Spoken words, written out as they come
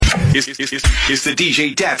It's the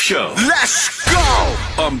DJ Daff Show. Let's go!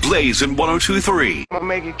 On Blazing 102.3.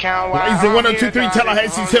 Blazing 102.3,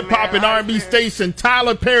 Tallahassee's hip hop and R&B station.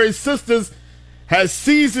 Tyler Perry's Sisters has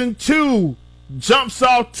season 2 jumps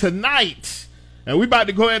off tonight. And we about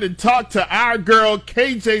to go ahead and talk to our girl,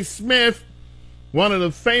 KJ Smith, one of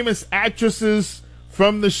the famous actresses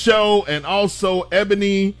from the show, and also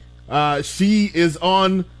Ebony. She is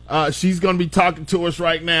on, she's going to be talking to us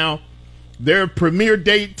right now. Their premiere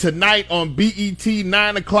date tonight on BET,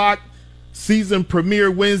 9 o'clock. Season premiere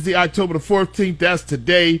Wednesday, October the 14th. That's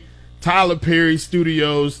today. Tyler Perry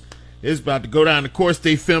Studios is about to go down. Of course,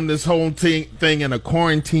 they filmed this whole thing in a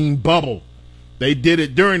quarantine bubble. They did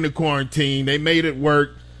it during the quarantine. They made it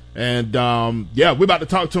work. And, yeah, we're about to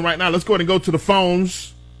talk to them right now. Let's go ahead and go to the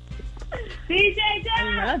phones. DJ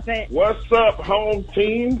Daff. What's up, home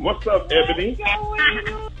team? What's up, Ebony?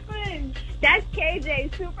 That's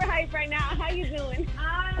KJ, super hype right now. How you doing?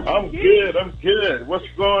 I'm good. What's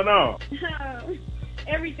going on?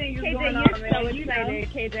 Everything is KJ, going on, you're man. so excited,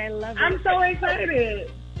 KJ. I love it. I'm so excited.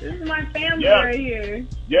 This is my family right here.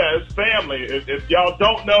 Yeah, it's family. If y'all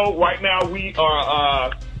don't know, right now we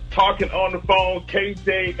are talking on the phone.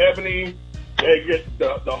 KJ, Ebony,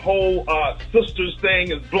 the whole sisters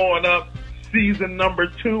thing is blowing up. Season number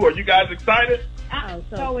 2. Are you guys excited? Oh,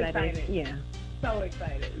 so excited. Yeah. So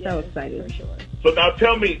excited. So excited. For sure. So now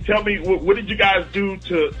tell me, what did you guys do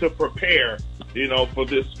to prepare, for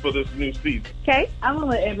this new season? Okay, I'm gonna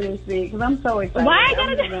let Ebony speak because I'm so excited. Why I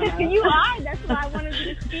gotta do? You are. That's why I wanted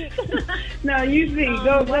you to speak. No, you speak.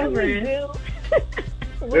 Go for it.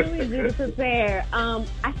 What do we do to prepare?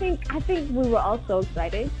 I think we were all so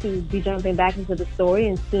excited to be jumping back into the story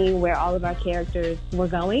and seeing where all of our characters were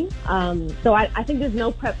going. So I think there's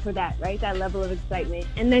no prep for that, right? That level of excitement.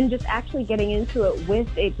 And then just actually getting into it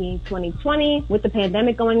with it being 2020, with the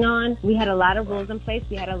pandemic going on, we had a lot of rules in place.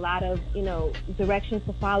 We had a lot of, directions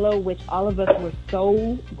to follow, which all of us were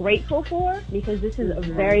so grateful for, because this is a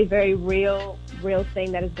very, very real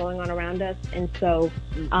thing that is going on around us. And so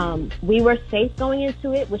we were safe going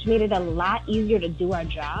into it, which made it a lot easier to do our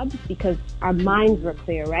jobs because our minds were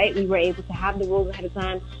clear, right? We were able to have the rules ahead of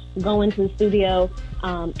time, go into the studio,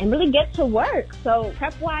 and really get to work. So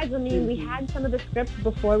prep-wise, we had some of the scripts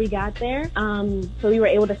before we got there. So we were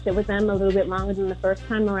able to sit with them a little bit longer than the first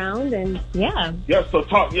time around, and yeah. Yeah, so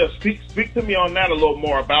speak to me on that a little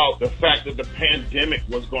more about the fact that the pandemic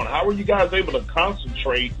was going on. How were you guys able to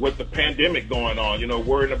concentrate with the pandemic going on?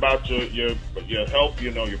 Worrying about your health,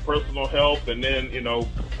 your personal health, and then,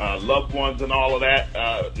 loved ones and all of that,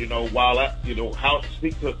 while that, how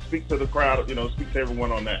speak to the crowd, speak to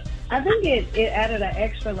everyone on that. I think it added an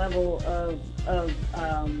extra level of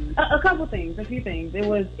a few things.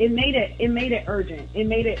 It made it urgent. It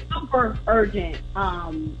made it super urgent.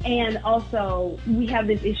 And also we have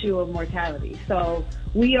this issue of mortality. So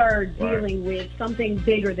we are dealing with something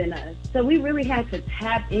bigger than us. So we really had to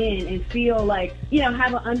tap in and feel like,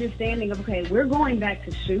 have an understanding of, okay, we're going back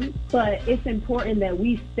to shoot, but it's important that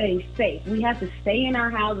we stay safe. We have to stay in our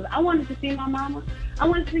houses. I wanted to see my mama. I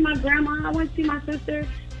wanted to see my grandma. I wanted to see my sister.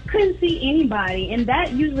 Couldn't see anybody, and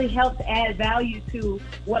that usually helps add value to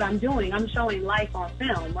what I'm doing. I'm showing life on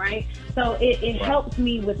film, right? So it helps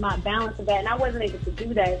me with my balance of that, and I wasn't able to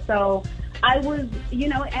do that. So I was,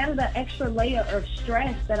 it added an extra layer of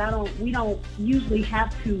stress that we don't usually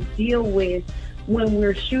have to deal with when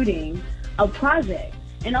we're shooting a project.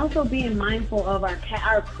 And also being mindful of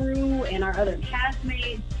our crew and our other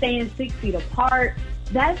castmates, staying 6 feet apart.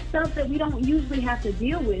 That's stuff that we don't usually have to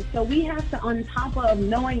deal with. So we have to, on top of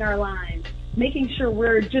knowing our lines, making sure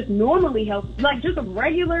we're just normally healthy, like just a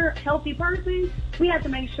regular healthy person, we have to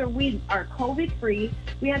make sure we are COVID free.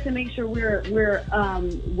 We have to make sure we're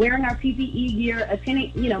wearing our PPE gear,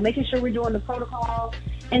 attending, making sure we're doing the protocol,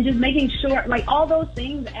 and just making sure, like, all those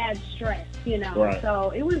things add stress, Right.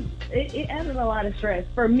 So it added a lot of stress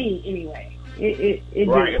for me anyway. It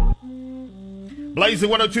right. did. Blazing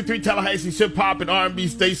 102.3 Tallahassee's hip hop and R&B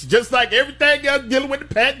station. Just like everything else dealing with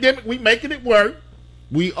the pandemic, we making it work.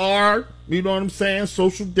 We are,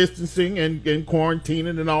 social distancing and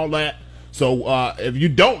quarantining and all that. So if you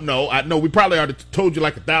don't know, I know we probably already told you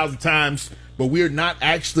like 1,000 times, but we are not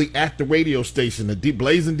actually at the radio station. The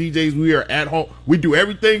Blazing DJs, we are at home. We do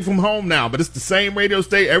everything from home now, but it's the same radio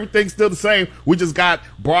station. Everything's still the same. We just got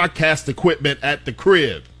broadcast equipment at the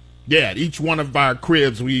crib. Yeah, at each one of our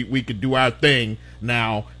cribs, we could do our thing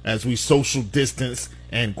now as we social distance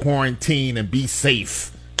and quarantine and be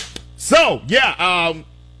safe. So, yeah,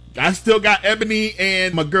 I still got Ebony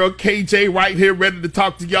and my girl KJ right here ready to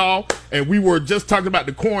talk to y'all. And we were just talking about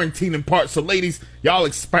the quarantining part. So, ladies, y'all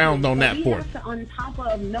expound on that for us. On top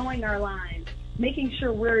of knowing our lines, making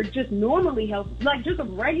sure we're just normally healthy, like just a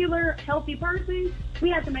regular healthy person. We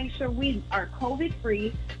have to make sure we are COVID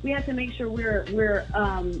free. We have to make sure we're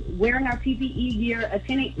wearing our PPE gear,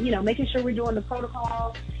 attending, making sure we're doing the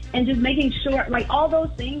protocol, and just making sure, like, all those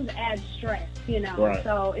things add stress, Right.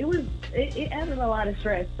 So it added a lot of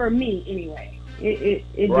stress for me anyway. It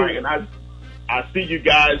right, did. and I see you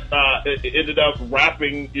guys ended up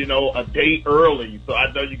wrapping, a day early, so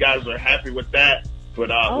I know you guys are happy with that, with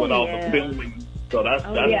all the filming. So that's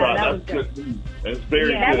good news. It's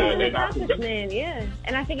very good. That was an accomplishment, yeah.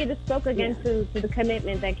 And I think it just spoke again to the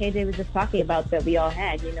commitment that KJ was just talking about that we all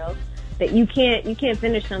had, that you can't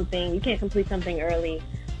finish something, you can't complete something early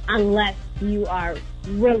unless you are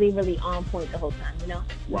really, really on point the whole time,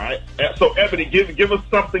 Right. So Ebony, give us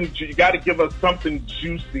something. You got to give us something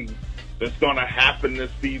juicy that's going to happen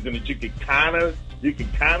this season that you can kind of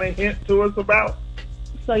hint to us about.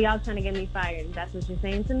 So y'all trying to get me fired? That's what you're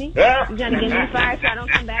saying to me? Yeah. You trying to get me fired so I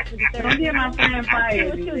don't come back for the third? Don't get my friend fired.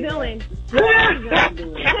 What you doing?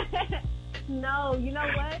 No, you know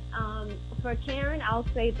what? For Karen, I'll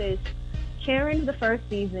say this. Karen, the first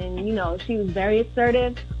season, she was very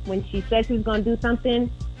assertive. When she said she was going to do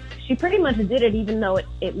something, she pretty much did it, even though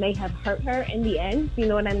it may have hurt her in the end. You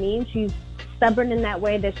know what I mean? She's stubborn in that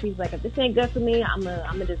way that she's like, if this ain't good for me, I'm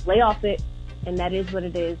gonna just lay off it. And that is what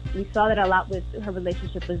it is. We saw that a lot with her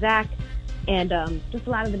relationship with Zach, and just a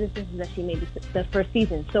lot of the decisions that she made the first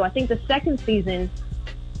season. So I think the second season,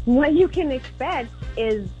 what you can expect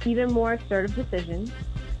is even more assertive decisions.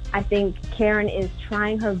 I think Karen is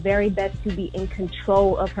trying her very best to be in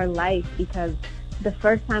control of her life, because the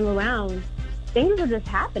first time around, things were just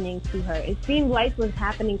happening to her. It seemed life was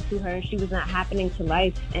happening to her, and she was not happening to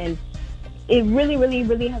life. And it really, really,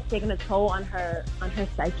 really has taken a toll on her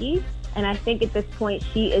psyche. And I think at this point,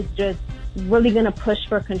 she is just really going to push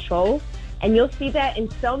for control. And you'll see that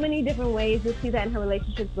in so many different ways. You'll see that in her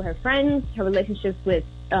relationships with her friends, her relationships with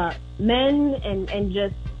men, and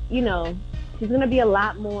just, she's going to be a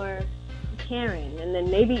lot more Karen. And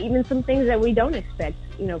then maybe even some things that we don't expect,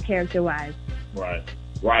 character-wise.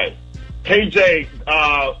 Right. KJ,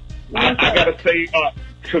 I got to say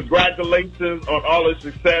congratulations on all the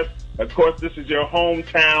success. Of course, this is your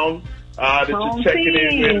hometown. That you're checking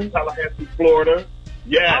in Tallahassee, Florida.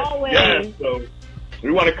 Yes, always. Yes. So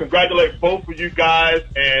we want to congratulate both of you guys,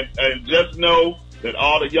 and just know that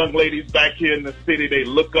all the young ladies back here in the city, they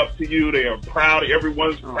look up to you. They are proud.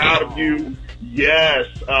 Everyone's proud of you. Yes.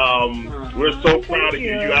 We're so proud of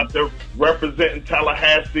you. You're out there representing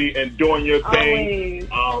Tallahassee and doing your thing.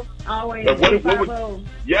 Always.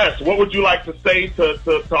 What would you like to say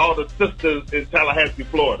to all the sisters in Tallahassee,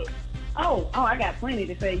 Florida? Oh, I got plenty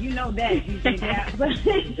to say. You know that, DJ Dap. But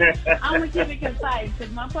I'm going to keep it concise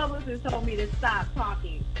because my publicist told me to stop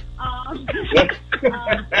talking.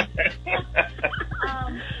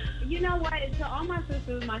 You know what? To all my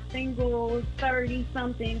sisters, my single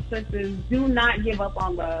 30-something sisters, do not give up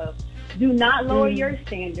on love. Do not lower your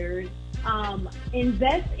standards.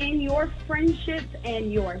 Invest in your friendships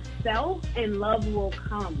and yourself, and love will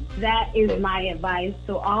come. That is my advice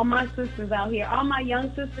to all my sisters out here. All my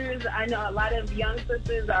young sisters. I know a lot of young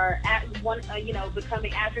sisters are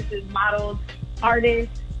becoming actresses, models,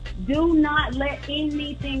 artists. Do not let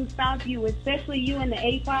anything stop you, especially you in the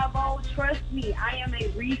 850. Trust me, I am a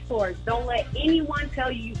resource. Don't let anyone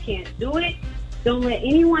tell you you can't do it. Don't let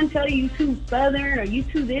anyone tell you too southern, or you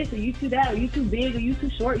too this, or you too that, or you too big, or you too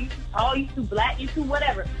short, you too tall, you too black, you too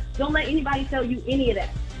whatever. Don't let anybody tell you any of that.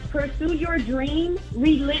 Pursue your dream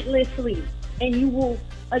relentlessly, and you will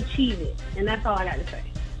achieve it. And that's all I got to say.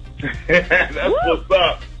 That's what's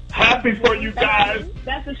up. Happy for you guys.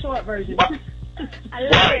 That's the short version. I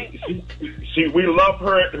love it. We love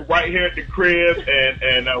her right here at the crib,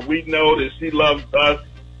 and we know that she loves us.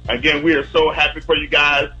 Again, we are so happy for you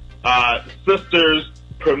guys. Sisters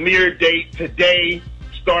premiere date today,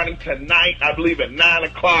 starting tonight, I believe at 9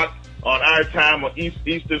 o'clock on our time, on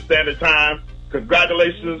Eastern Standard Time.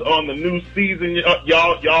 Congratulations on the new season,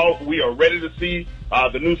 y'all. We are ready to see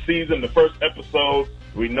the new season, the first episode.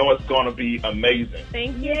 We know it's going to be amazing.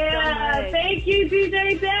 Thank you so much. Thank you,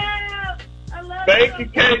 DJ Dap. I love Thank you,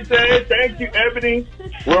 KJ. Thank you, Ebony.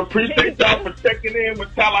 We appreciate y'all for checking in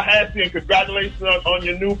with Tallahassee, and congratulations on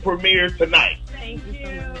your new premiere tonight. Thank you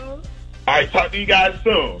so much. All right, talk to you guys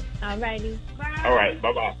soon. All righty. Bye. All right,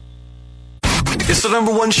 bye-bye. It's the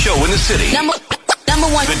 #1 show in the city. Number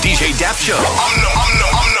one. The DJ Dap Show. I'm number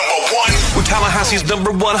one. With Tallahassee's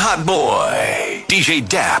 #1 hot boy, DJ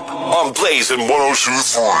Dap on Blazing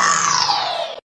 102.3.